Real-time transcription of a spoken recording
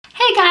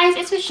Hey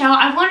guys, it's Michelle.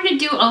 I wanted to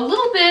do a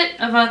little bit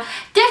of a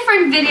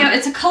different video.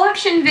 It's a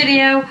collection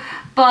video,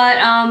 but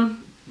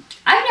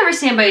I've never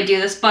seen anybody do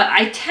this, but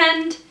I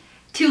tend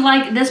to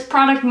like this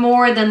product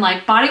more than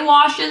like body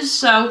washes.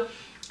 So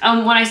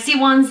when I see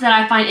ones that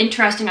I find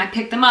interesting, I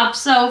pick them up.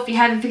 So if you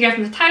haven't figured out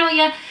from the title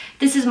yet,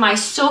 this is my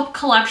soap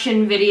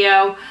collection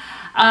video.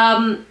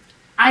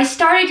 I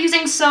started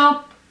using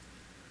soap,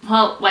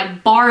 well,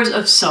 like bars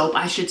of soap,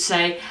 I should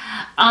say.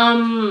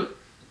 I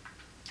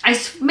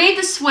made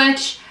the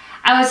switch,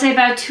 I would say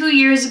about 2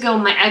 years ago.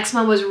 My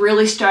eczema was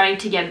really starting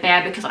to get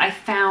bad because I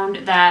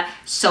found that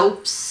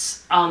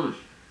soaps,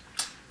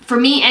 for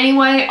me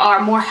anyway, are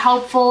more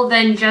helpful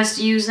than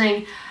just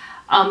using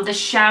the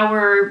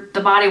shower, the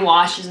body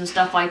washes and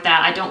stuff like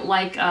that. I don't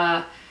like,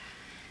 I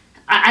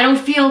don't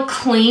feel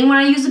clean when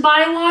I use the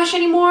body wash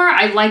anymore.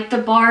 I like the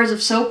bars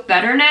of soap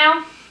better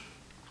now.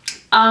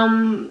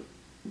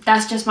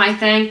 That's just my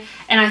thing,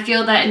 and I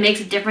feel that it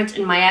makes a difference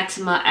in my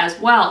eczema as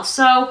well.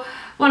 So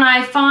when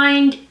I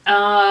find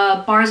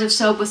bars of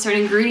soap with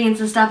certain ingredients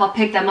and stuff, I'll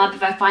pick them up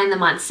if I find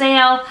them on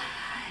sale.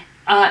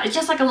 It's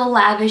just like a little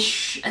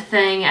lavish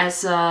thing,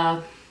 as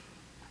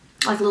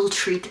like a little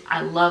treat.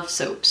 I love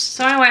soaps.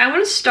 So anyway, I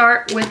want to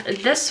start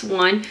with this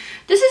one.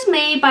 This is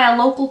made by a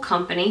local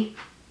company,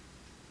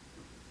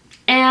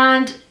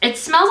 and it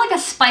smells like a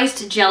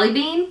spiced jelly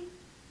bean.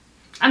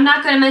 I'm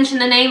not going to mention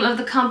the name of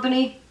the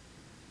company,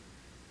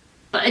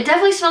 but it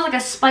definitely smells like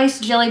a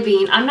spiced jelly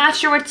bean. I'm not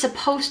sure what it's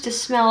supposed to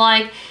smell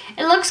like.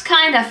 It looks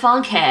kind of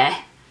funky.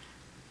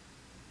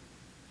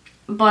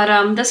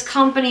 But this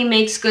company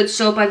makes good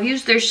soap. I've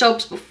used their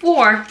soaps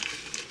before,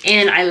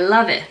 and I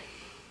love it.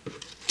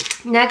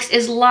 Next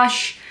is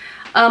Lush.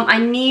 I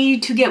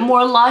need to get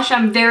more Lush.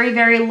 I'm very,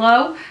 very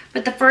low.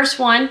 But the first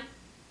one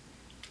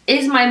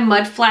is my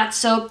Mud Flat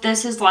soap.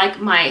 This is like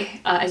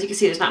my, as you can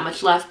see, there's not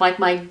much left, like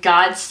my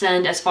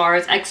godsend as far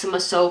as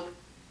eczema soap.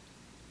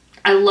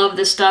 I love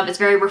this stuff. It's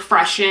very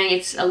refreshing.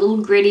 It's a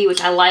little gritty,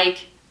 which I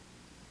like.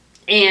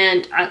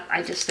 And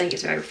I just think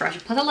it's very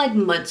refreshing. Plus I like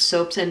mud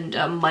soaps and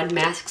mud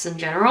masks in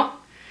general.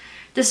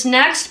 This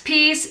next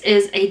piece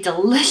is a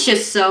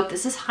delicious soap.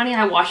 This is Honey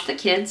I Wash the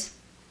Kids.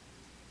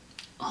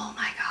 Oh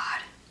my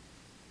god.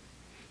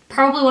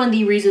 Probably one of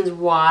the reasons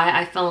why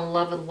I fell in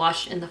love with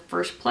Lush in the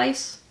first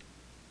place.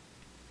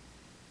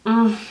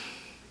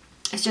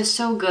 It's just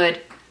so good.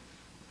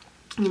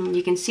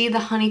 You can see the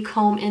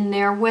honeycomb in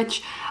there,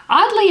 which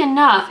oddly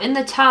enough, in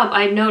the tub,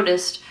 I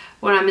noticed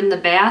when I'm in the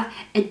bath,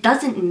 it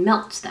doesn't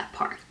melt that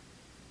part.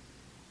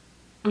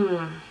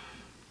 Oh,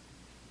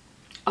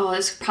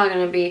 this is probably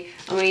gonna be,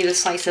 I'm gonna eat a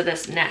slice of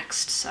this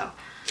next, so,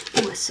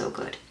 oh, it's so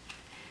good.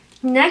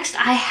 Next,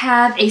 I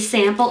have a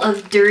sample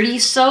of Dirty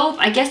soap.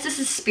 I guess this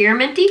is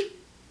spearminty.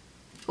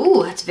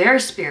 Ooh, that's very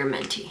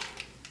spearminty.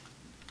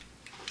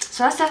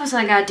 So that's definitely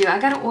something I gotta do. I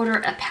gotta order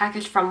a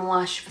package from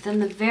Lush within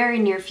the very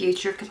near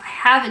future because I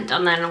haven't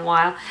done that in a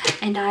while,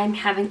 and I'm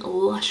having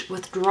Lush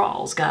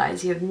withdrawals,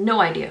 guys. You have no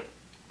idea.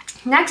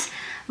 Next,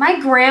 my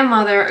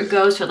grandmother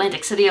goes to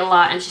Atlantic City a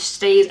lot, and she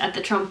stays at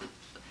the Trump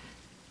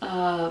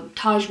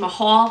Taj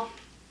Mahal.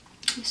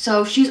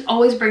 So she's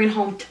always bringing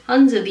home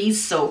tons of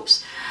these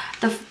soaps.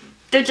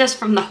 They're just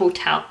from the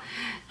hotel.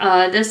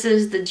 This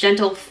is the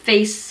Gentle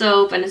Face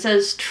soap, and it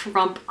says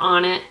Trump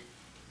on it.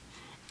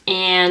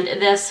 And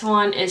this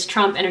one is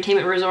Trump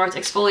Entertainment Resorts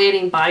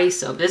Exfoliating Body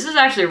Soap. This is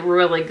actually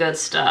really good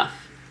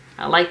stuff.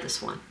 I like this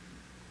one.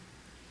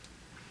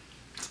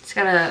 It's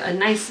got a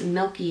nice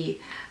milky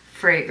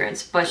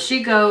fragrance, but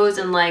she goes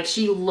and like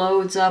she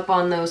loads up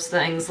on those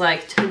things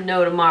like to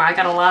no tomorrow. I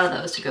got a lot of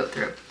those to go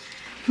through.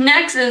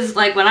 Next is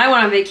like when I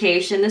went on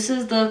vacation. This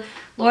is the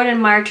Lord &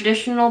 Meyer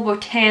Traditional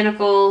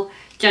Botanical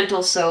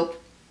Gentle Soap.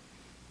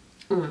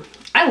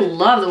 I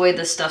love the way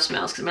this stuff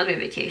smells because it must be a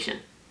vacation.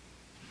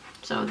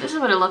 So this is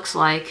what it looks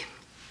like.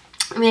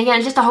 I mean, again,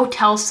 it's just a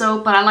hotel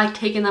soap, but I like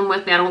taking them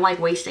with me. I don't like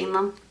wasting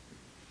them.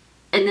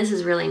 And this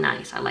is really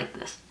nice. I like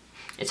this.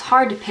 It's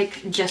hard to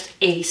pick just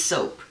a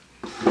soap.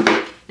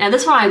 Now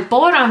this one I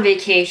bought on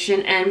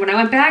vacation, and when I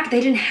went back, they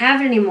didn't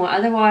have it anymore.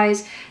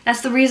 Otherwise,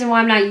 that's the reason why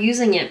I'm not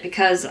using it,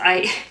 because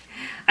I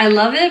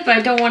love it, but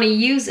I don't want to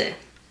use it.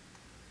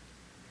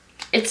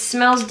 It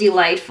smells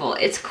delightful.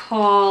 It's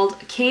called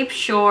Cape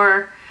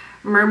Shore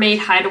Mermaid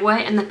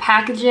Hideaway, and the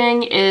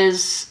packaging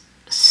is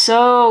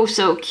so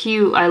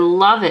cute. I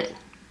love it.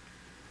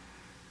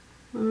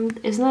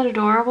 Isn't that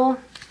adorable?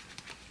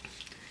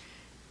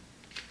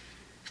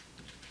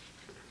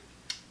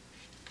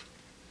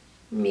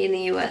 Me in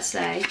the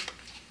USA.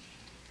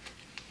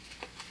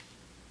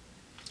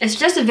 It's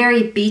just a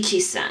very beachy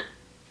scent.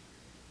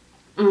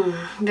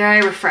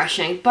 Very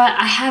refreshing. But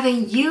I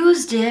haven't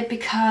used it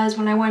because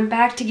when I went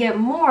back to get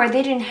more,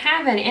 they didn't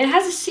have any. And it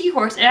has a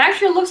seahorse. It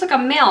actually looks like a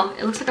male.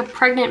 It looks like a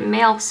pregnant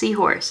male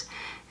seahorse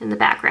in the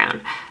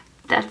background.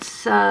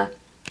 That's,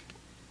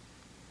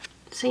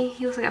 see,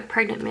 he looks like a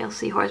pregnant male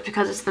seahorse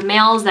because it's the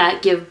males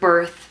that give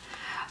birth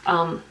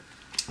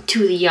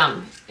to the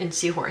young in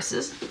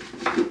seahorses.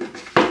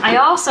 I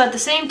also, at the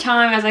same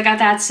time as I got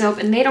that soap,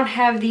 and they don't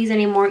have these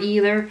anymore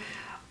either,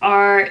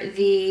 are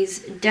these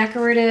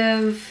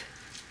decorative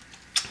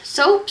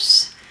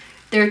soaps.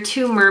 There are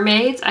two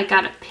mermaids. I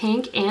got a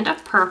pink and a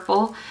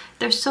purple.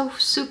 They're so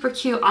super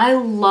cute. I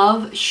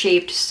love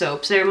shaped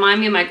soaps. They remind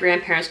me of my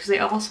grandparents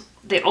because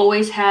they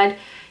always had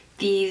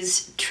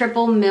these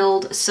triple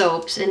milled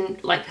soaps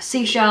and like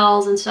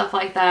seashells and stuff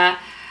like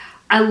that.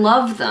 I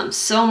love them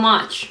so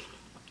much.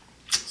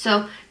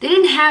 So they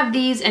didn't have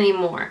these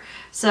anymore.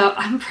 So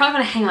I'm probably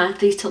gonna hang on to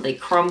these till they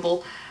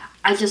crumble.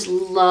 I just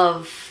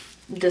love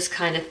this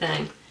kind of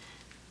thing.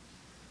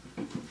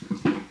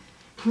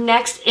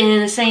 Next,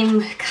 in the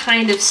same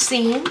kind of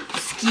scheme.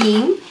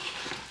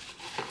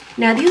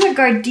 Now these are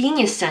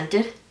gardenia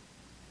scented.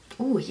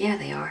 Oh yeah,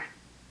 they are.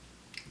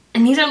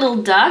 And these are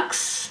little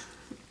ducks,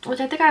 which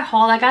I think I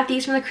hauled. I got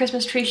these from the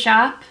Christmas tree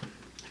shop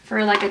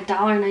for like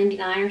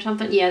 $1.99 or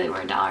something. Yeah, they were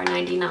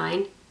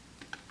 $1.99.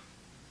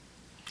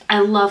 I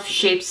love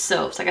shaped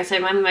soaps. Like I said,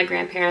 remind me of my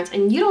grandparents.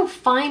 And you don't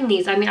find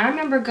these. I mean, I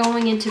remember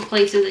going into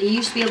places that you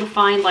used to be able to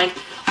find like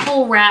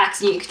whole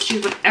racks and you could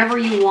choose whatever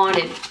you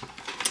wanted.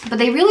 But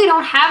they really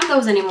don't have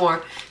those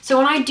anymore. So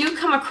when I do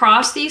come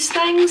across these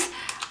things,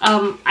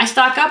 I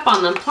stock up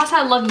on them. Plus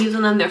I love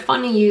using them. They're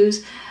fun to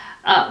use.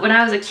 When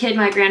I was a kid,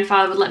 my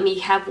grandfather would let me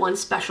have one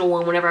special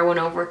one whenever I went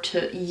over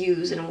to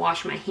use and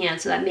wash my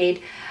hands. So that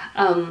made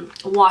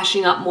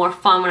washing up more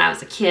fun when I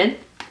was a kid.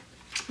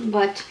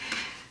 But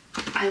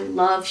I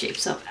love shaped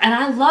soap. And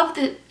I love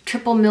the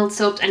triple milled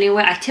soaps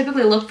anyway. I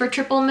typically look for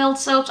triple milled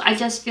soaps. I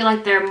just feel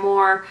like they're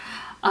more,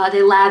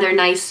 they lather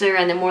nicer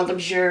and they're more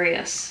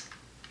luxurious.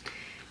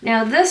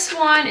 Now this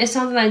one is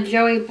something that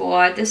Joey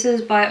bought. This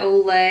is by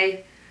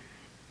Olay.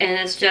 And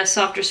it's just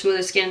softer,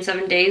 smoother skin in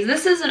 7 days.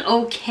 This is an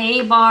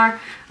okay bar.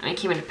 And it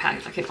came in a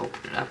package. I can't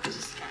open it up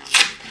because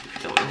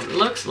I don't know what it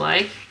looks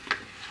like.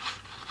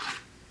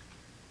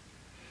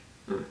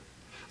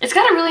 It's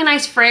got a really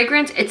nice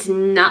fragrance. It's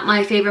not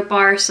my favorite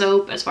bar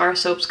soap as far as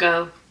soaps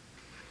go.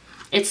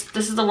 This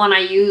is the one I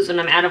use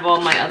when I'm out of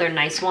all my other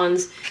nice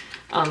ones.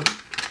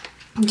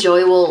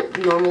 Joey will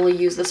normally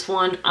use this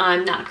one.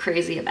 I'm not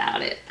crazy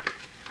about it.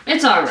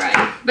 It's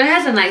alright, but it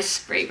has a nice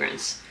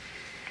fragrance.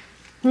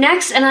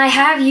 Next, and I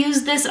have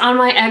used this on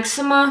my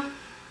eczema.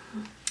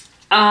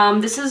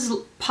 This is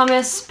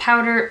Pumice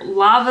Powder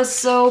Lava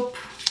Soap.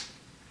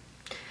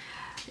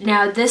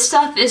 Now this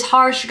stuff is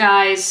harsh,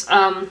 guys.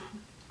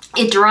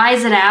 It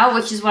dries it out,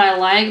 which is what I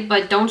like,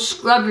 but don't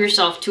scrub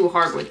yourself too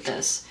hard with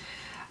this.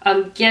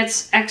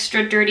 Gets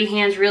extra dirty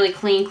hands really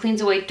clean.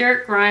 Cleans away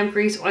dirt, grime,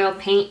 grease, oil,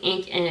 paint,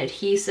 ink, and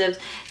adhesives.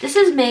 This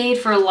is made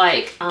for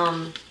like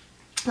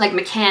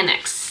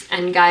mechanics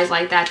and guys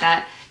like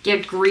that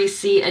get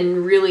greasy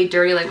and really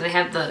dirty, like when they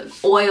have the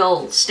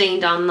oil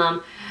stained on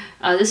them.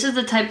 This is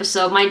the type of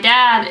soap. My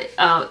dad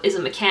is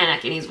a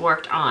mechanic and he's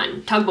worked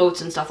on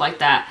tugboats and stuff like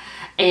that.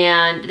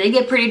 And they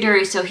get pretty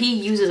dirty, so he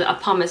uses a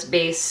pumice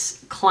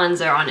base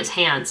cleanser on his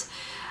hands.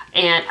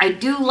 And I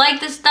do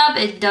like this stuff.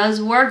 It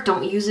does work.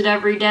 Don't use it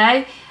every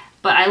day.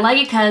 But I like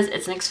it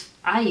because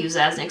I use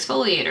it as an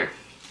exfoliator.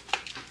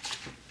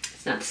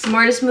 It's not the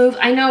smartest move,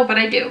 I know, but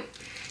I do.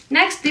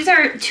 Next, these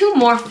are two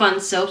more fun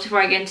soaps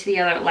before I get into the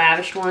other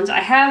lavish ones. I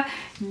have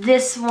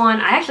this one.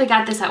 I actually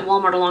got this at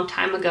Walmart a long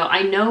time ago.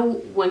 I know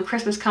when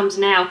Christmas comes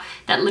now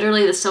that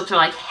literally the soaps are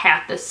like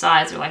half this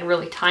size. They're like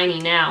really tiny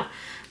now.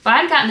 But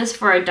I'd gotten this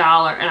for $1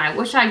 and I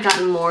wish I'd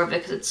gotten more of it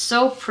because it's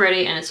so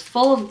pretty and it's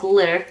full of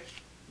glitter.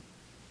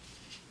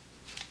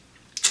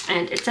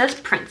 And it says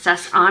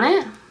Princess on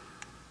it.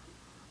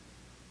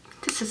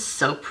 This is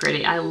so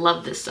pretty. I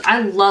love this.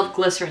 I love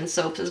glycerin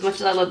soaps as much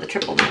as I love the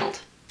triple milled.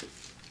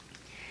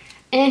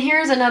 And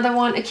here's another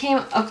one. It came,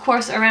 of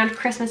course, around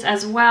Christmas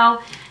as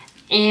well.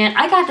 And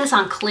I got this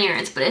on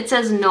clearance, but it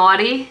says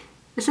Naughty.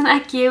 Isn't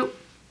that cute?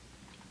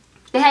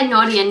 They had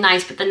Naughty and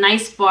Nice, but the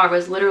Nice bar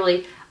was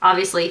literally,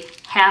 obviously,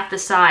 half the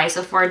size.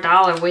 So for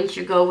 $1, wouldn't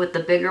you go with the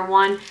bigger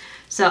one?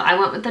 So I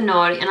went with the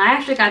Naughty. And I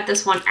actually got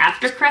this one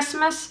after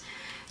Christmas.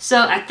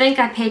 So I think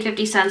I paid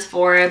 50 cents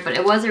for it, but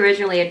it was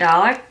originally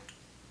 $1.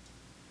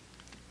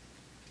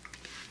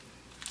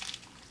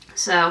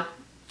 So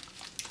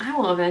I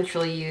will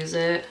eventually use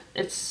it.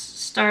 It's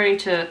starting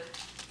to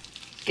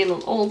get a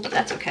little old, but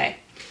that's okay.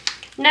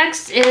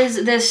 Next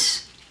is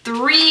this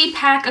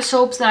 3-pack of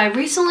soaps that I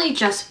recently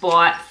just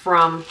bought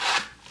from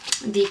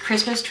the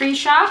Christmas tree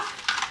shop.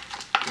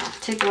 I'll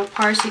take them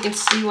apart so you can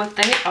see what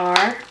they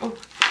are. Oh,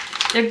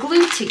 they're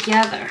glued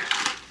together.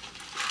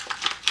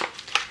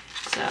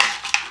 So,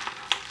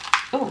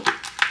 oh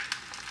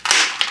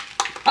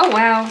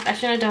wow, I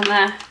should have done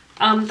that.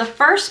 The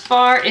first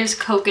bar is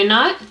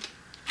coconut.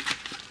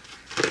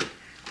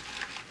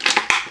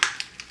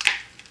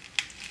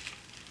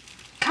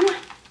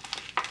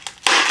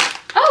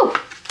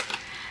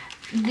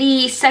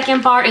 The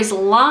second bar is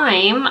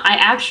lime. I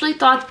actually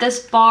thought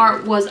this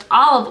bar was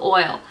olive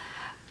oil,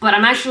 but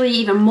I'm actually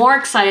even more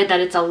excited that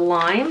it's a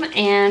lime.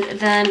 And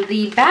then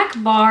the back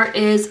bar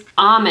is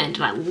almond,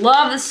 and I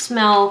love the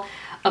smell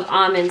of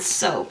almond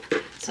soap.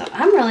 So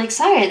I'm really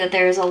excited that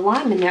there is a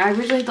lime in there. I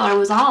originally thought it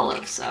was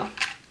olive, so.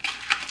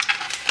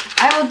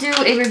 I will do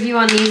a review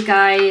on these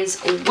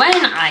guys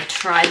when I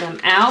try them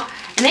out.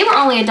 And they were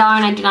only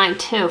 $1.99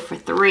 too for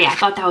 3. I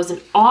thought that was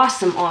an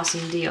awesome,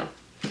 awesome deal.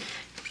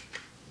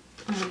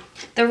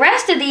 The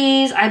rest of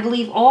these, I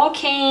believe, all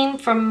came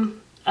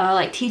from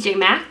like TJ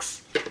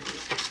Maxx.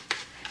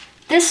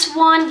 This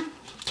one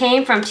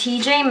came from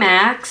TJ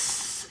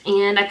Maxx,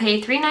 and I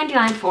paid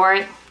 $3.99 for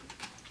it.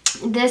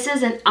 This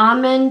is an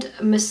almond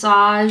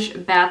massage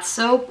bath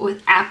soap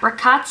with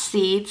apricot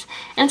seeds,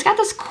 and it's got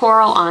this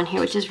coral on here,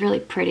 which is really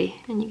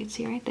pretty, and you can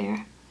see right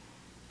there.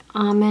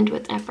 Almond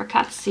with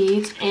apricot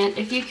seeds. And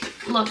if you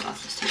look, I'll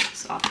just take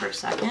this off for a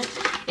second.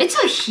 It's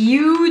a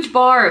huge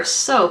bar of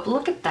soap.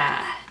 Look at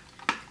that.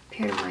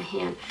 Here in my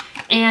hand.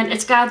 And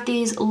it's got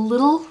these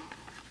little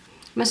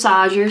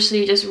massagers, so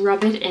you just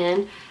rub it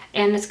in.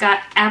 And it's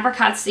got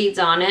apricot seeds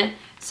on it,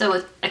 so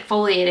it's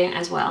exfoliating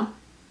as well.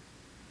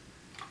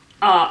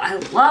 Oh, I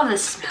love the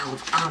smell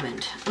of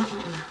almond.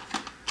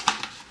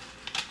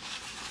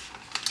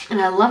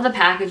 And I love the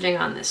packaging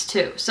on this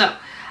too. So,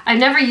 I've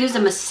never used a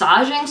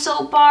massaging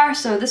soap bar,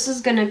 so this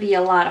is going to be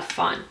a lot of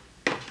fun.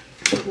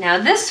 Now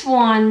this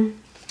one,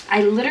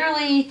 I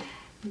literally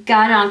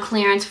got it on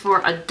clearance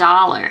for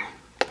 $1.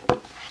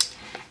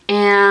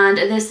 And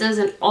this is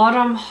an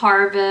Autumn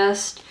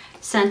Harvest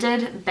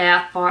scented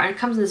bath bar, and it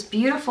comes in this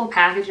beautiful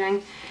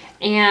packaging,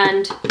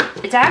 and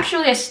it's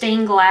actually a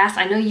stained glass.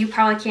 I know you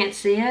probably can't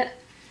see it,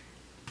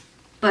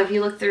 but if you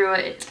look through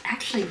it, it's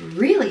actually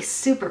really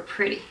super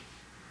pretty.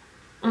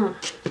 And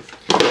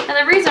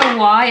the reason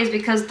why is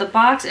because the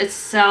box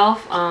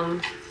itself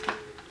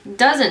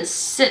doesn't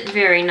sit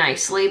very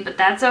nicely, but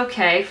that's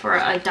okay. For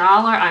 $1,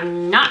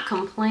 I'm not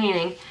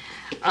complaining.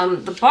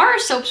 The bar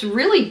of soap's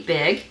really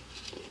big.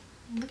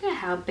 Look at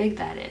how big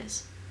that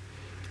is.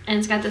 And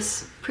it's got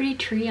this pretty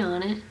tree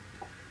on it.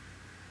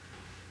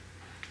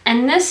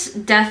 And this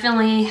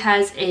definitely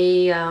has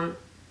a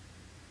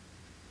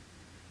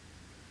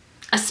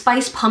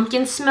spiced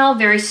pumpkin smell,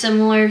 very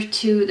similar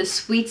to the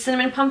sweet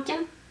cinnamon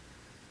pumpkin.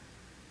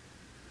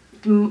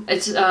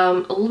 It's a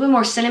little bit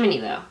more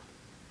cinnamony though.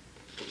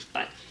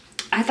 But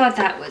I thought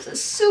that was a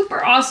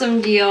super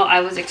awesome deal. I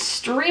was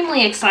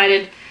extremely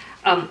excited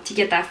to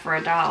get that for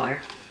 $1.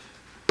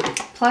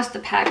 Plus the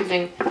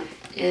packaging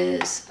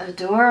is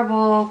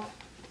adorable.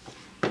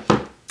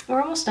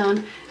 We're almost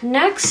done.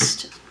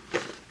 Next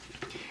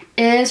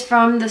is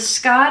from the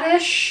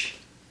Scottish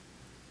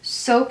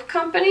Soap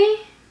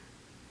Company.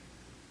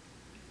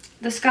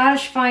 The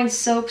Scottish Fine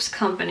Soaps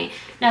Company.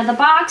 Now the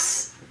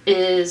box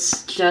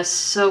is just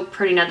so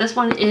pretty. Now this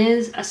one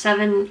is a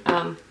 7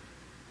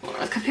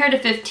 compared to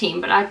 15,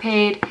 but I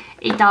paid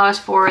 $8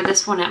 for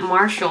this one at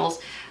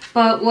Marshall's.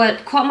 But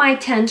what caught my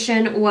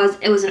attention was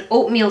it was an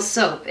oatmeal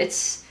soap.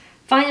 It's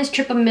finest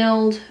triple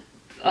milled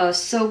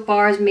soap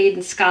bars made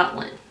in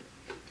Scotland.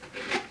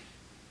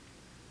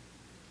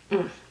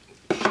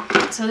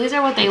 So these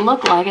are what they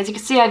look like. As you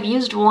can see, I've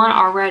used one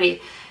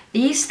already.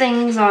 These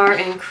things are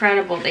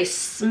incredible. They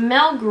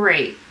smell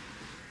great.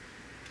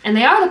 And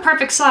they are the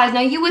perfect size. Now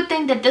you would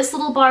think that this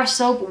little bar of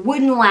soap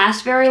wouldn't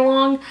last very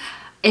long.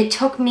 It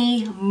took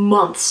me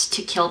months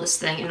to kill this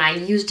thing, and I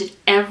used it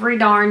every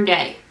darn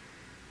day.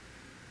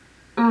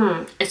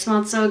 It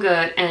smelled so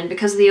good, and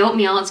because of the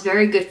oatmeal, it's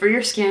very good for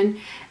your skin.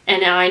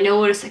 And I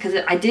noticed, because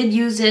I did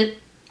use it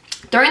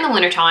during the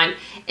winter time,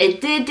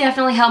 it did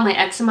definitely help my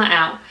eczema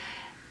out.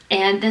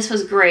 And this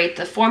was great.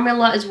 The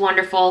formula is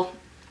wonderful,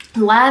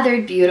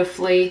 lathered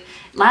beautifully,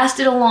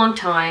 lasted a long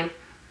time,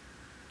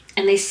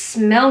 and they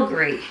smell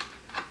great.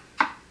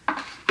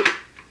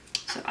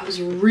 So I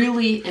was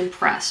really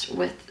impressed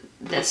with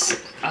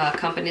this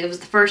company. It was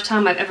the first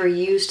time I've ever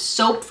used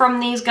soap from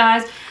these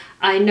guys.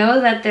 I know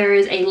that there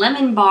is a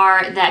lemon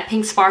bar that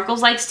Pink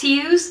Sparkles likes to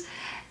use.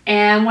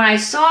 And when I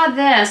saw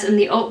this in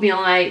the oatmeal,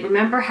 and I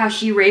remember how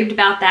she raved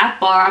about that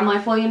bar, I'm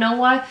like, well, you know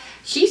what?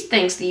 She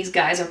thinks these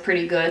guys are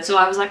pretty good. So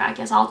I was like, I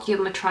guess I'll give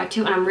them a try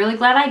too. And I'm really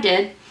glad I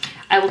did.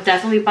 I will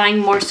definitely be buying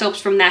more soaps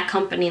from that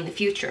company in the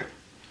future.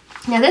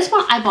 Now this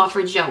one I bought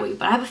for Joey,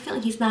 but I have a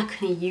feeling he's not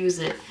going to use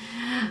it.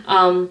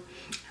 I'm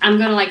going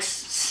to like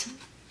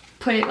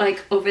put it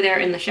like over there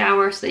in the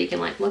shower so you can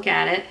like look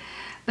at it.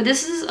 But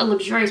this is a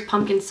luxurious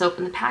pumpkin soap,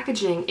 and the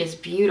packaging is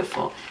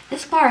beautiful.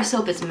 This bar of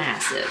soap is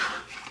massive.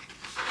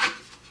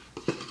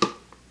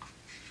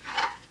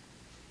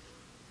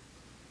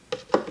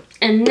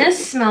 And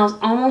this smells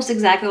almost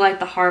exactly like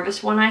the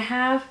Harvest one I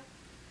have.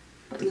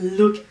 But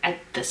look at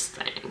this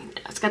thing.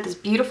 It's got this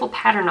beautiful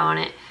pattern on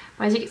it.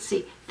 But as you can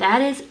see,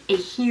 that is a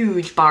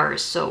huge bar of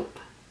soap.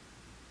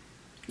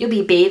 You'll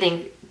be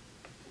bathing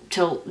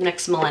till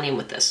next millennium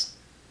with this.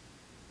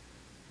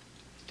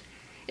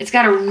 It's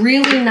got a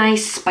really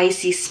nice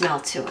spicy smell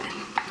to it.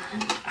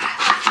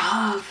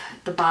 I love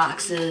the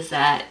boxes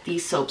that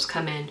these soaps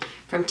come in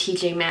from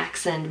TJ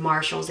Maxx and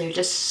Marshalls. They're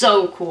just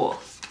so cool.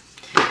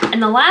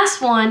 And the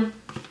last one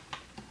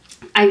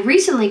I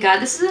recently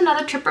got, this is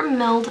another triple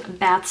milled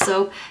bath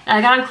soap that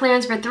I got on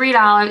clearance for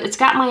 $3. It's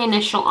got my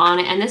initial on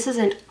it, and this is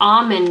an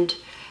almond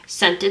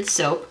scented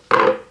soap.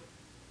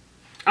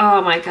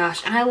 Oh my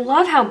gosh, and I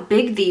love how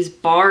big these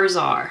bars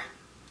are.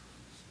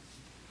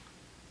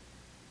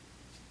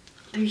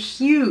 They're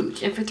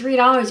huge, and for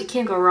 $3 you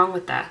can't go wrong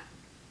with that.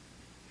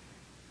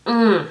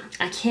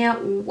 I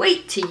can't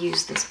wait to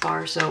use this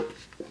bar soap.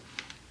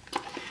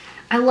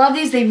 I love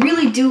these. They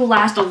really do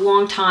last a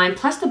long time.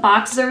 Plus the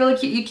boxes are really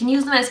cute. You can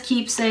use them as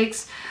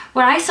keepsakes.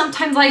 What I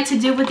sometimes like to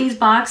do with these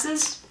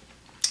boxes,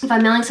 if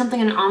I'm mailing something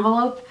in an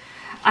envelope,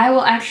 I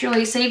will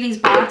actually save these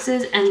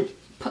boxes and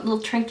put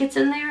little trinkets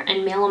in there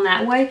and mail them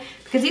that way,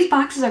 because these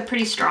boxes are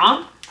pretty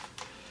strong.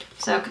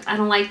 So I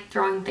don't like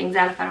throwing things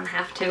out if I don't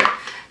have to.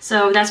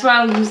 So that's what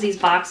I'll use these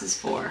boxes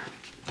for,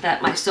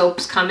 that my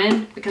soaps come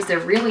in, because they're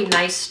really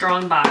nice,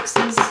 strong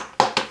boxes.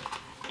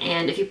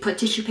 And if you put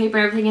tissue paper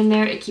and everything in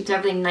there, it keeps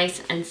everything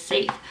nice and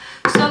safe.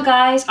 So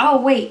guys,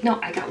 oh wait, no,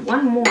 I got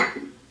one more.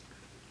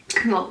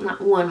 Well,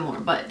 not one more,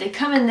 but they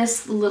come in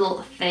this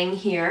little thing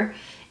here.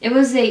 It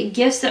was a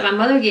gift that my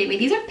mother gave me.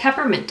 These are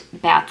peppermint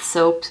bath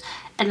soaps,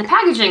 and the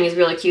packaging is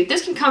really cute.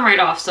 This can come right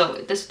off, so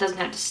this doesn't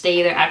have to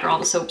stay there after all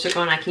the soaps are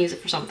gone. I can use it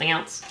for something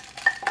else.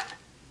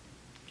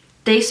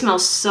 They smell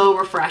so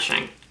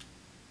refreshing.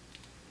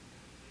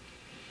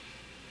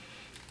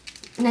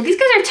 Now these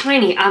guys are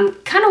tiny. I'm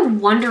kind of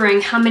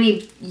wondering how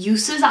many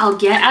uses I'll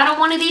get out of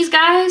one of these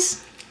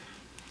guys.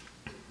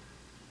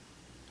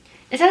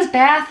 It says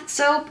bath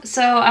soap,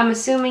 so I'm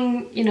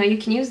assuming, you know, you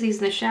can use these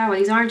in the shower.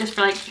 These aren't just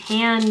for like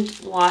hand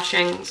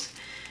washings.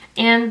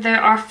 And there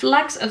are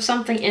flecks of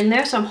something in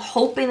there, so I'm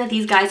hoping that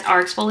these guys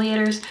are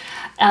exfoliators.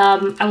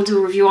 I will do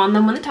a review on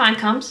them when the time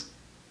comes.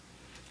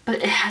 But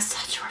it has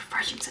such a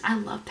refreshing scent. I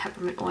love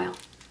peppermint oil.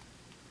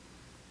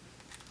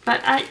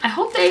 But I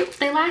hope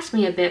they last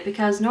me a bit,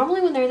 because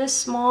normally when they're this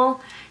small,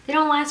 they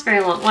don't last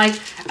very long. Like,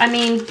 I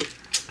mean,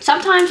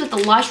 sometimes with the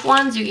Lush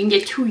ones, you can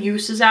get 2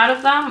 uses out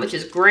of them, which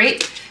is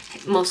great.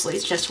 Mostly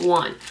it's just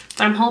 1.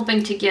 But I'm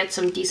hoping to get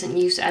some decent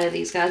use out of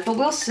these guys. But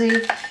we'll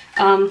see.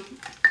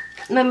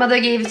 My mother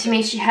gave it to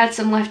me. She had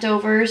some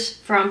leftovers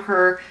from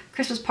her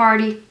Christmas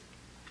party.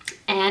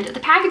 And the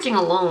packaging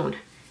alone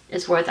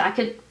is worth it. I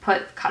could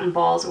put cotton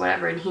balls or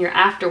whatever in here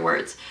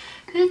afterwards.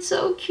 It's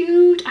so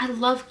cute. I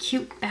love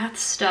cute bath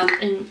stuff,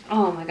 and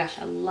oh my gosh,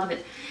 I love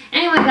it.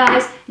 Anyway,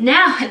 guys,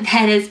 now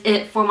that is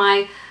it for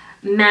my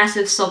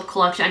massive soap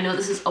collection. I know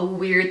this is a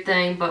weird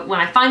thing, but when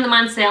I find them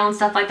on sale and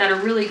stuff like that,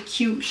 are really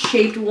cute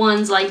shaped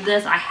ones like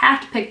this, I have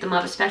to pick them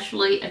up,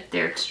 especially if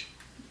they're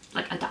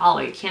like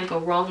 $1. You can't go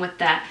wrong with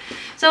that.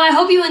 So I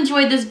hope you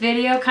enjoyed this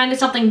video, kind of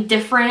something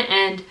different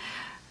and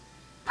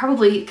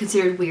probably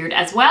considered weird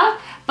as well.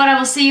 But I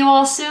will see you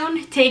all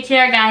soon. Take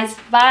care, guys.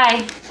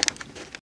 Bye.